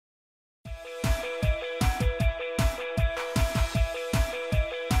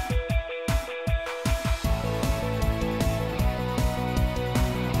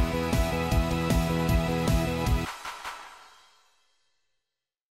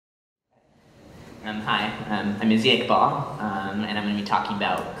Hi, I'm Izzy Iqbal, and I'm going to be talking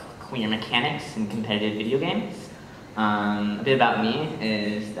about queer mechanics in competitive video games. A bit about me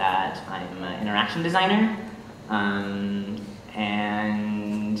is that I'm an interaction designer, and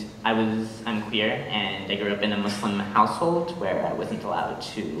I'm queer, and I grew up in a Muslim household where I wasn't allowed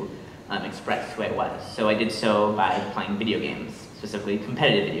to express who I was. So I did so by playing video games, specifically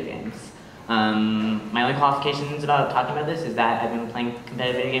competitive video games. My only qualifications about talking about this is that I've been playing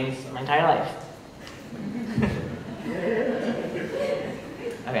competitive video games my entire life.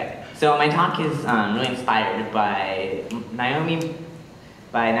 Okay, so my talk is really inspired by Naomi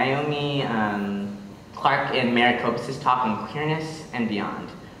Clark and Merritt Kopas' talk on Queerness and Beyond,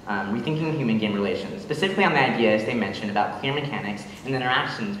 Rethinking Human-Game Relations, specifically on the ideas they mentioned about queer mechanics and the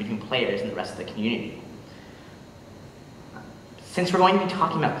interactions between players and the rest of the community. Since we're going to be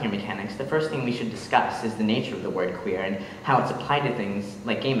talking about queer mechanics, the first thing we should discuss is the nature of the word queer and how it's applied to things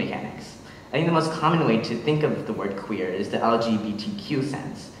like game mechanics. I think the most common way to think of the word queer is the LGBTQ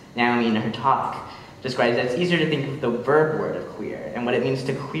sense. Naomi, in her talk, describes that it's easier to think of the verb word of queer and what it means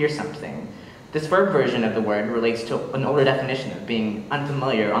to queer something. This verb version of the word relates to an older definition of being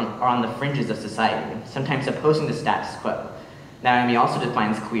unfamiliar or on the fringes of society, sometimes opposing the status quo. Naomi also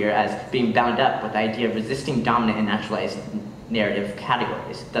defines queer as being bound up with the idea of resisting dominant and naturalized narrative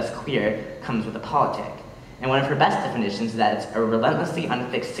categories. Thus, queer comes with a politic. And one of her best definitions is that it's a relentlessly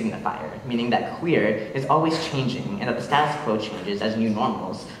unfixed signifier, meaning that queer is always changing and that the status quo changes as new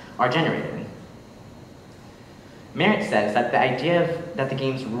normals are generated. Merritt says that the idea that the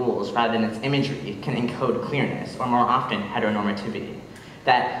game's rules, rather than its imagery, can encode queerness, or more often, heteronormativity.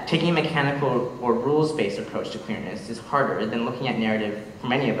 That taking a mechanical or rules-based approach to queerness is harder than looking at narrative for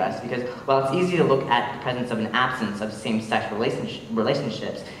many of us, because while it's easy to look at the presence of an absence of same-sex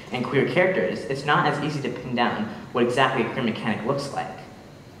relationships and queer characters, it's not as easy to pin down what exactly a queer mechanic looks like.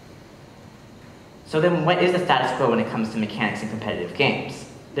 So then what is the status quo when it comes to mechanics in competitive games?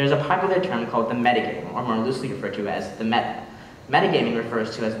 There's a popular term called the metagame, or more loosely referred to as the meta. Metagaming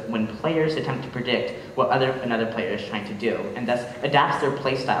refers to as when players attempt to predict what another player is trying to do, and thus adapts their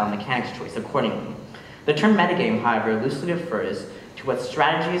playstyle and mechanics choice accordingly. The term metagame, however, loosely refers to what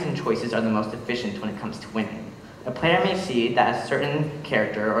strategies and choices are the most efficient when it comes to winning. A player may see that a certain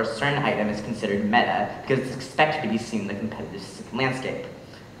character or a certain item is considered meta because it's expected to be seen in the competitive landscape.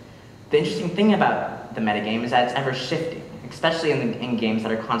 The interesting thing about the metagame is that it's ever shifting, especially in games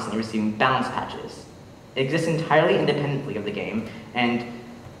that are constantly receiving balance patches. It exists entirely independently of the game, and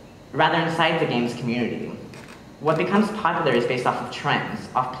rather inside the game's community. What becomes popular is based off of trends,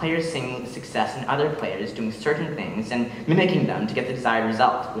 off players seeing success in other players doing certain things and mimicking them to get the desired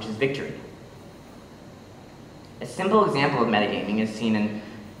result, which is victory. A simple example of metagaming is seen in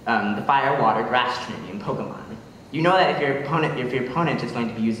the Fire, Water, Grass trinity in Pokemon. You know that if your opponent is going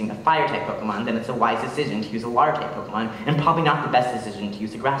to be using a Fire-type Pokemon, then it's a wise decision to use a Water-type Pokemon, and probably not the best decision to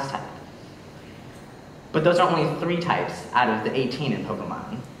use a Grass-type. But those are only 3 types out of the 18 in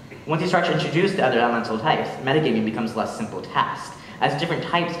Pokemon. Once you start to introduce the other elemental types, metagaming becomes a less simple task, as different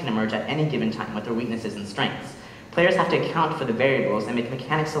types can emerge at any given time with their weaknesses and strengths. Players have to account for the variables and make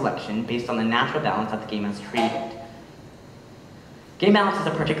mechanic selection based on the natural balance that the game has created. Game balance is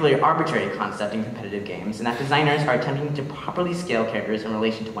a particularly arbitrary concept in competitive games, and that designers are attempting to properly scale characters in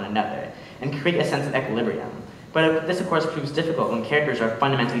relation to one another, and create a sense of equilibrium. But this, of course, proves difficult when characters are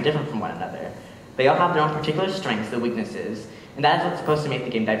fundamentally different from one another. They all have their own particular strengths and weaknesses, and that is what's supposed to make the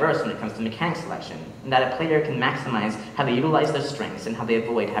game diverse when it comes to mechanic selection, and that a player can maximize how they utilize their strengths and how they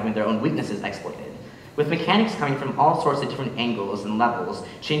avoid having their own weaknesses exploited. With mechanics coming from all sorts of different angles and levels,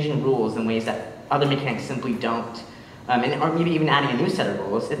 changing rules in ways that other mechanics simply don't, or maybe even adding a new set of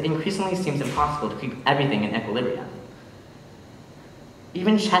rules, it increasingly seems impossible to keep everything in equilibrium.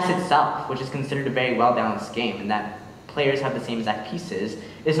 Even chess itself, which is considered a very well-balanced game in that players have the same exact pieces,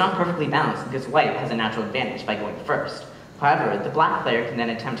 is not perfectly balanced because white has a natural advantage by going first. However, the black player can then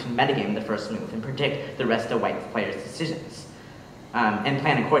attempt to metagame the first move and predict the rest of the white player's decisions, and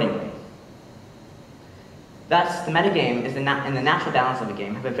plan accordingly. Thus, the metagame and the natural balance of the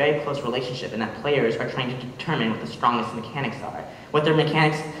game have a very close relationship in that players are trying to determine what the strongest mechanics are, what their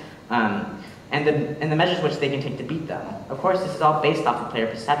mechanics, and the measures which they can take to beat them. Of course, this is all based off of player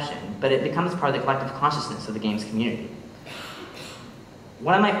perception, but it becomes part of the collective consciousness of the game's community.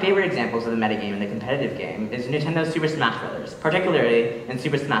 One of my favorite examples of the metagame in the competitive game is Nintendo's Super Smash Bros., particularly in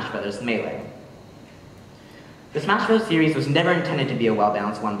Super Smash Bros. Melee. The Smash Bros. Series was never intended to be a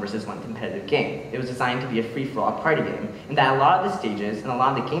well-balanced 1-versus-1 competitive game. It was designed to be a free-for-all party game, in that a lot of the stages and a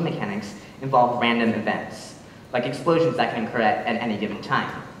lot of the game mechanics involve random events, like explosions that can occur at any given time.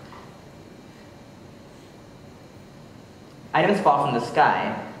 Items fall from the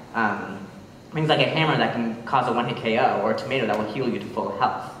sky, Things like a hammer that can cause a one-hit KO, or a tomato that will heal you to full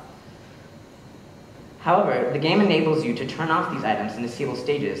health. However, the game enables you to turn off these items in disable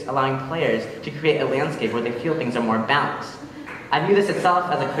stages, allowing players to create a landscape where they feel things are more balanced. I view this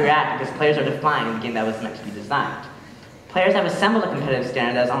itself as a clear act because players are defining the game that was meant to be designed. Players have assembled a competitive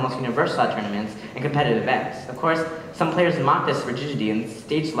standard that is almost universal at tournaments and competitive events. Of course, some players mock this rigidity in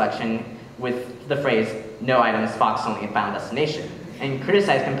stage selection with the phrase, "no items, Fox only, and final destination," and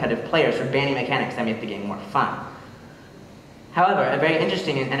criticize competitive players for banning mechanics that make the game more fun. However, a very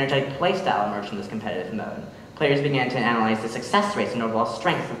interesting and energetic playstyle emerged from this competitive mode. Players began to analyze the success rates and overall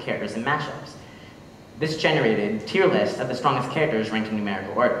strengths of characters and matchups. This generated tier lists of the strongest characters ranked in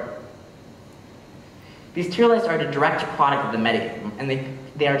numerical order. These tier lists are a direct product of the metagame, and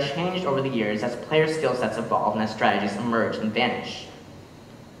they are changed over the years as player skill sets evolve and as strategies emerge and vanish.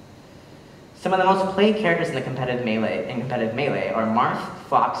 Some of the most played characters in competitive melee are Marth,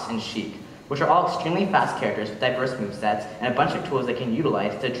 Fox, and Sheik, which are all extremely fast characters with diverse movesets and a bunch of tools they can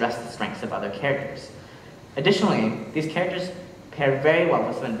utilize to address the strengths of other characters. Additionally, these characters pair very well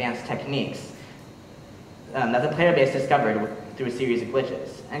with some advanced techniques that the player base discovered through a series of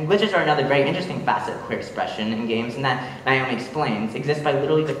glitches. And glitches are another very interesting facet of queer expression in games, and that Naomi explains exist by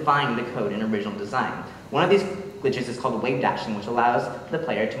literally defying the code in original design. One of these glitches is called wave dashing, which allows the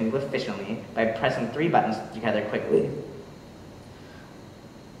player to move efficiently by pressing 3 buttons together quickly.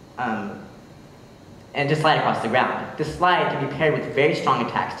 And to slide across the ground. This slide can be paired with very strong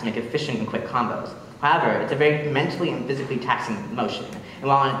attacks to make efficient and quick combos. However, it's a very mentally and physically taxing motion,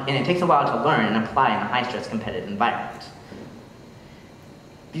 and it takes a while to learn and apply in a high-stress competitive environment.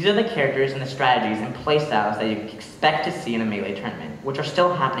 These are the characters and the strategies and playstyles that you expect to see in a Melee tournament, which are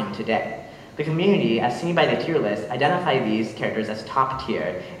still happening today. The community, as seen by the tier list, identify these characters as top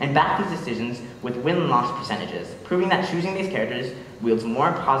tier and back these decisions with win and loss percentages, proving that choosing these characters wields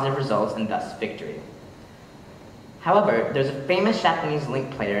more positive results and thus victory. However, there's a famous Japanese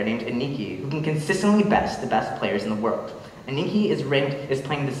Link player named Aniki who can consistently best the best players in the world. Aniki is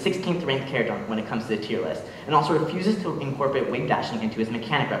playing the 16th ranked character when it comes to the tier list, and also refuses to incorporate wave dashing into his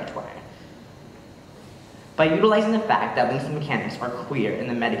mechanic repertoire. By utilizing the fact that Link's mechanics are queer in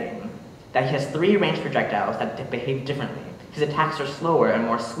the metagame, that he has 3 ranged projectiles that behave differently, his attacks are slower and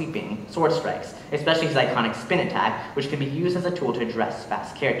more sweeping sword strikes, especially his iconic spin attack, which can be used as a tool to address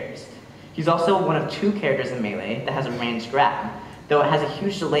fast characters. He's also one of 2 characters in Melee that has a ranged grab. Though it has a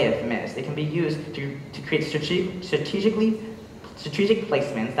huge delay if missed, it can be used to create strategic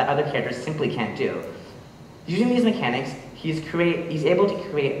placements that other characters simply can't do. Using these mechanics, he's able to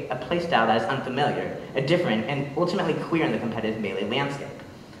create a playstyle that is unfamiliar, a different, and ultimately queer in the competitive Melee landscape.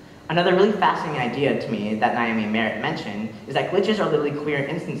 Another really fascinating idea to me that Naomi and Merritt mentioned is that glitches are literally queer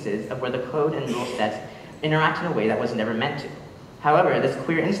instances of where the code and rule sets interact in a way that was never meant to. However, this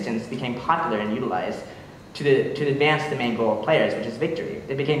queer instance became popular and utilized to advance the main goal of players, which is victory.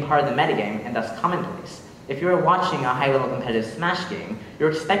 It became part of the metagame and thus commonplace. If you are watching a high-level competitive Smash game,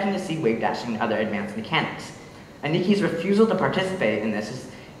 you're expecting to see wave dashing and other advanced mechanics. Aniki's refusal to participate in this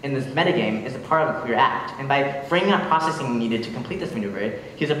metagame is a part of a queer act, and by framing up processing needed to complete this maneuver,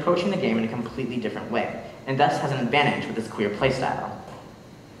 he's approaching the game in a completely different way, and thus has an advantage with this queer playstyle.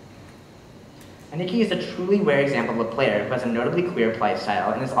 Aniki is a truly rare example of a player who has a notably queer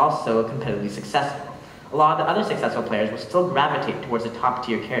playstyle and is also competitively successful. A lot of the other successful players will still gravitate towards the top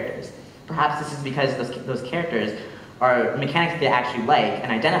tier characters. Perhaps this is because those characters are mechanics they actually like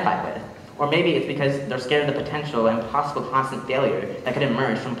and identify with. Or maybe it's because they're scared of the potential and possible constant failure that could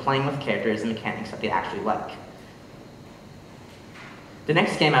emerge from playing with characters and mechanics that they actually like. The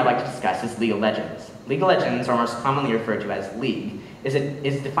next game I'd like to discuss is League of Legends. League of Legends, or most commonly referred to as League,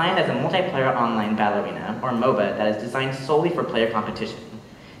 is defined as a multiplayer online battle arena, or MOBA, that is designed solely for player competition.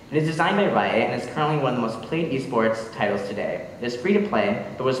 It is designed by Riot and is currently one of the most played esports titles today. It is free to play,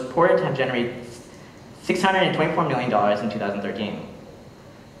 but was reported to have generated $624 million in 2013.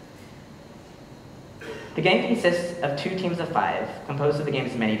 The game consists of 2 teams of 5, composed of the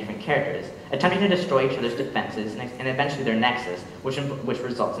game's many different characters, attempting to destroy each other's defenses and eventually their nexus, which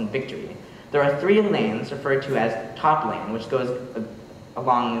results in victory. There are 3 lanes referred to as top lane, which goes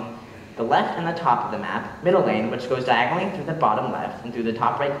along the left and the top of the map, middle lane, which goes diagonally through the bottom left and through the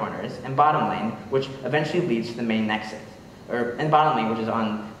top right corners, and bottom lane, which eventually leads to the main nexus. And bottom lane, which is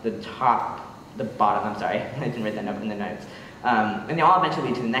on the bottom, I'm sorry, I didn't write that up in the notes. And they all eventually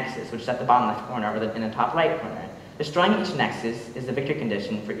lead to the nexus, which is at the bottom left corner or in the top right corner. Destroying each nexus is the victory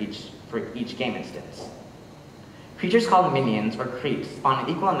condition for each game instance. Creatures called minions, or creeps, spawn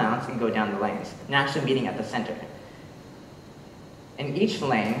in equal amounts and go down the lanes, and actually meeting at the center. In each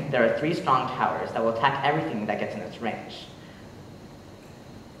lane, there are 3 strong towers that will attack everything that gets in its range.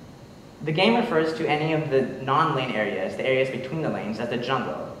 The game refers to any of the non-lane areas, the areas between the lanes, as the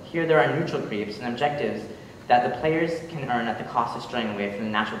jungle. Here there are neutral creeps and objectives that the players can earn at the cost of straying away from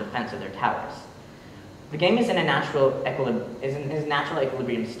the natural defense of their towers. The game is in a natural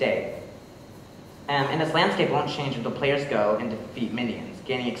equilibrium state, and its landscape won't change until players go and defeat minions,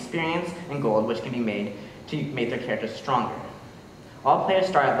 gaining experience and gold which can be made to make their characters stronger. All players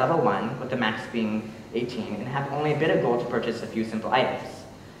start at level 1, with the max being 18, and have only a bit of gold to purchase a few simple items.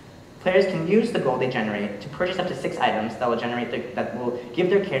 Players can use the gold they generate to purchase up to 6 items that will give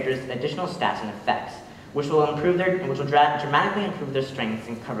their characters additional stats and effects, which will dramatically improve their strengths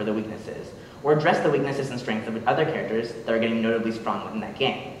and cover the weaknesses, or address the weaknesses and strengths of other characters that are getting notably strong within that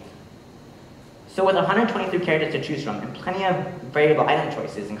game. So with 123 characters to choose from and plenty of variable item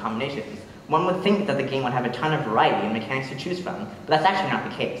choices and combinations, one would think that the game would have a ton of variety and mechanics to choose from, but that's actually not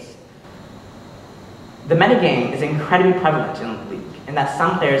the case. The metagame is incredibly prevalent in League, in that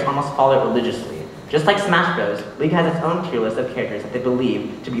some players almost follow it religiously. Just like Smash Bros., League has its own tier list of characters that they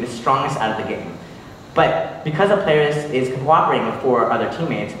believe to be the strongest out of the game. But because a player is cooperating with 4 other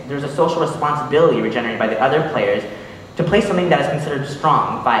teammates, there's a social responsibility generated by the other players to play something that is considered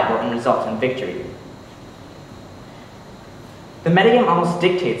strong, viable, and results in victory. The metagame almost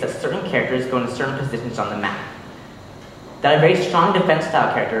dictates that certain characters go into certain positions on the map. That a very strong defense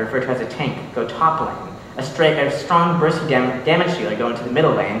style character, referred to as a tank, go top lane, a strong bursty damage dealer go into the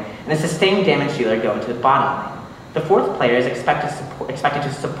middle lane, and a sustained damage dealer go into the bottom lane. The 4th player is expected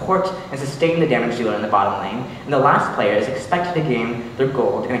to support and sustain the damage dealer in the bottom lane, and the last player is expected to gain their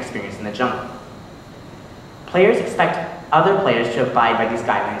gold and experience in the jungle. Players expect other players to abide by these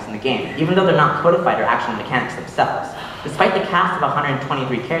guidelines in the game, even though they're not codified or actual mechanics themselves. Despite the cast of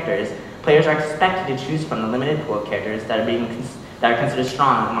 123 characters, players are expected to choose from the limited pool of characters that are considered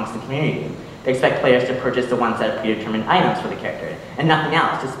strong amongst the community. They expect players to purchase the ones that are predetermined items for the character, and nothing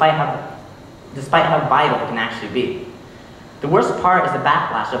else, despite how vital it can actually be. The worst part is the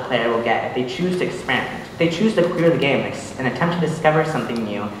backlash a player will get if they choose to experiment. If they choose to clear the game and attempt to discover something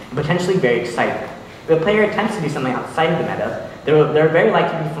new and potentially very exciting. If a player attempts to do something outside of the meta, they're very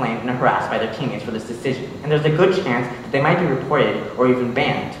likely to be flamed and harassed by their teammates for this decision, and there's a good chance that they might be reported or even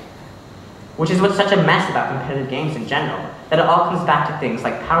banned. Which is what's such a mess about competitive games in general, that it all comes back to things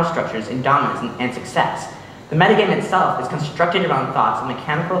like power structures and dominance and success. The metagame itself is constructed around thoughts of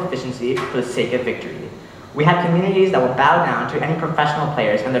mechanical efficiency for the sake of victory. We have communities that will bow down to any professional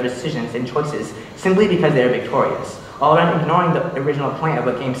players and their decisions and choices simply because they are victorious, all around ignoring the original point of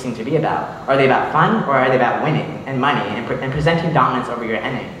what games seem to be about. Are they about fun, or are they about winning and money and presenting dominance over your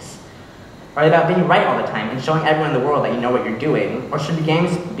enemies? Are they about being right all the time and showing everyone in the world that you know what you're doing? Or should the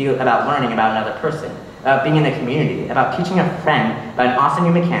games be about learning about another person, about being in the community, about teaching a friend about an awesome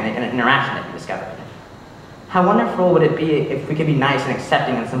new mechanic and an interaction that you discovered? How wonderful would it be if we could be nice and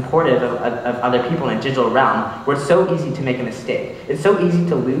accepting and supportive of other people in a digital realm where it's so easy to make a mistake. It's so easy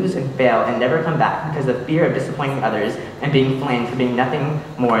to lose and fail and never come back because of fear of disappointing others and being flamed for being nothing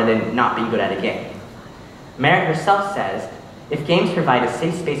more than not being good at a game. Merritt herself says, if games provide a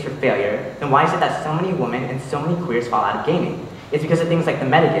safe space for failure, then why is it that so many women and so many queers fall out of gaming? It's because of things like the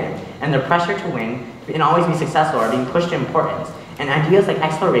metagame and their pressure to win and always be successful are being pushed to importance. And ideas like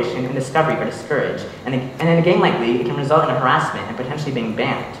exploration and discovery are discouraged. And in a game like League, it can result in harassment and potentially being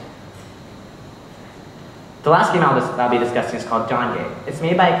banned. The last game I'll be discussing is called Dawngate. It's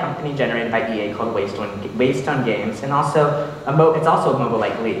made by a company generated by EA called Waystone Games, and it's also a mobile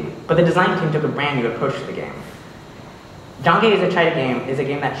like League. But the design team took a brand new approach to the game. Dawngate is a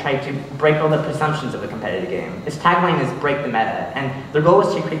game that tried to break all the presumptions of the competitive game. Its tagline is "Break the Meta," and their goal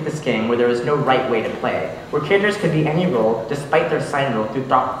was to create this game where there was no right way to play, where characters could be any role despite their assigned role through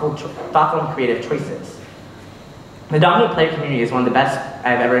thoughtful and creative choices. The Dawngate player community is one of the best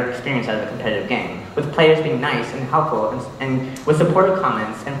I've ever experienced out of a competitive game, with players being nice and helpful and with supportive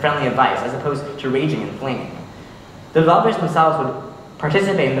comments and friendly advice as opposed to raging and flaming. The developers themselves would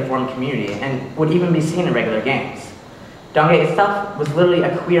participate in the forum community and would even be seen in regular games. Dawngate itself was literally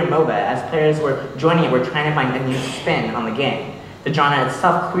a queer MOBA, as players were joining it were trying to find a new spin on the game. The genre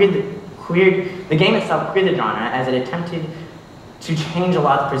itself the game itself queered the genre as it attempted to change a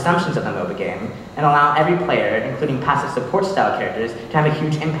lot of the presumptions of the MOBA game and allow every player, including passive support style characters, to have a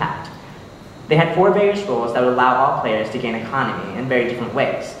huge impact. They had 4 various roles that would allow all players to gain economy in very different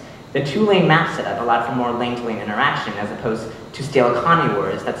ways. The 2-lane map setup allowed for more lane-to-lane interaction as opposed to stale economy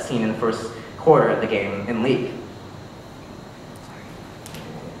wars that's seen in the first quarter of the game in League.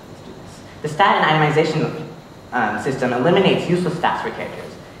 The stat and itemization system eliminates useless stats for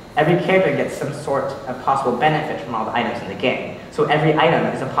characters. Every character gets some sort of possible benefit from all the items in the game, so every item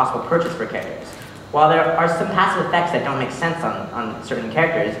is a possible purchase for characters. While there are some passive effects that don't make sense on certain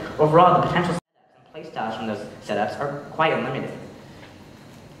characters, overall the potential setups and playstyles from those setups are quite unlimited.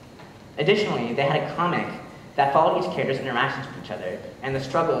 Additionally, they had a comic that followed each character's interactions with each other and the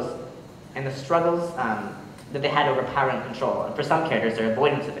struggles that they had over power and control, and for some characters, their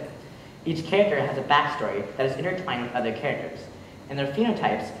avoidance of it. Each character has a backstory that is intertwined with other characters, and their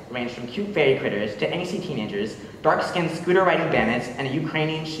phenotypes range from cute fairy critters to angsty teenagers, dark-skinned scooter-riding bandits, and a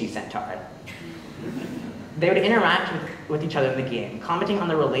Ukrainian she-centaur. They would interact with each other in the game, commenting on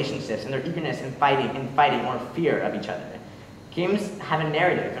their relationships and their eagerness in fighting or fear of each other. Games have a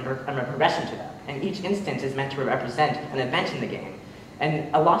narrative and a progression to them, and each instance is meant to represent an event in the game.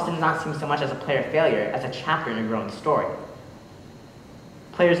 And a loss does not seem so much as a player failure as a chapter in a growing story.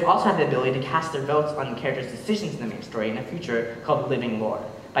 Players also have the ability to cast their votes on characters' decisions in the main story in a feature called Living Lore.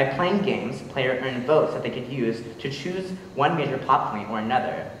 By playing games, players earn votes that they could use to choose one major plot point or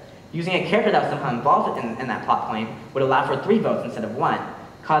another. Using a character that was somehow involved in that plot point would allow for 3 votes instead of 1,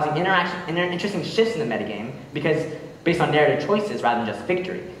 causing interesting shifts in the metagame based on narrative choices rather than just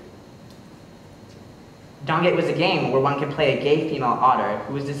victory. Dawngate was a game where one could play a gay female otter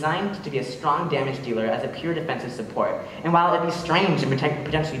who was designed to be a strong damage dealer as a pure defensive support. And while it would be strange and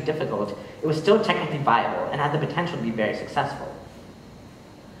potentially difficult, it was still technically viable and had the potential to be very successful.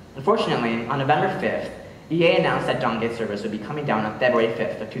 Unfortunately, on November 5th, EA announced that Dawngate servers would be coming down on February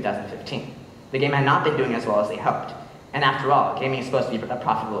 5th of 2015. The game had not been doing as well as they hoped. And after all, gaming is supposed to be a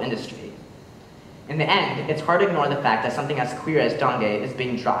profitable industry. In the end, it's hard to ignore the fact that something as queer as Dawngate is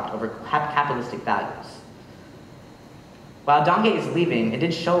being dropped over capitalistic values. While Dawngate is leaving, it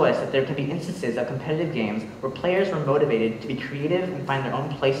did show us that there can be instances of competitive games where players were motivated to be creative and find their own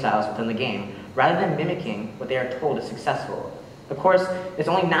playstyles within the game, rather than mimicking what they are told is successful. Of course, it's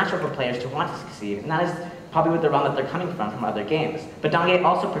only natural for players to want to succeed, and that is probably what the realm that they're coming from other games. But Dawngate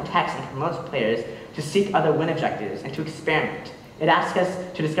also protects and promotes players to seek other win objectives and to experiment. It asks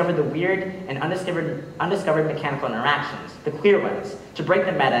us to discover the weird and undiscovered mechanical interactions, the queer ones, to break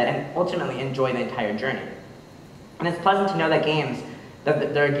the meta and ultimately enjoy the entire journey. And it's pleasant to know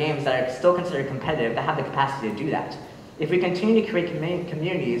that there are games that are still considered competitive that have the capacity to do that. If we continue to create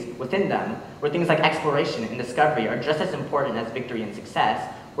communities within them, where things like exploration and discovery are just as important as victory and success,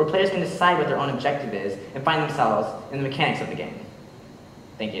 where players can decide what their own objective is and find themselves in the mechanics of the game.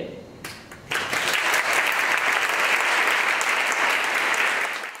 Thank you.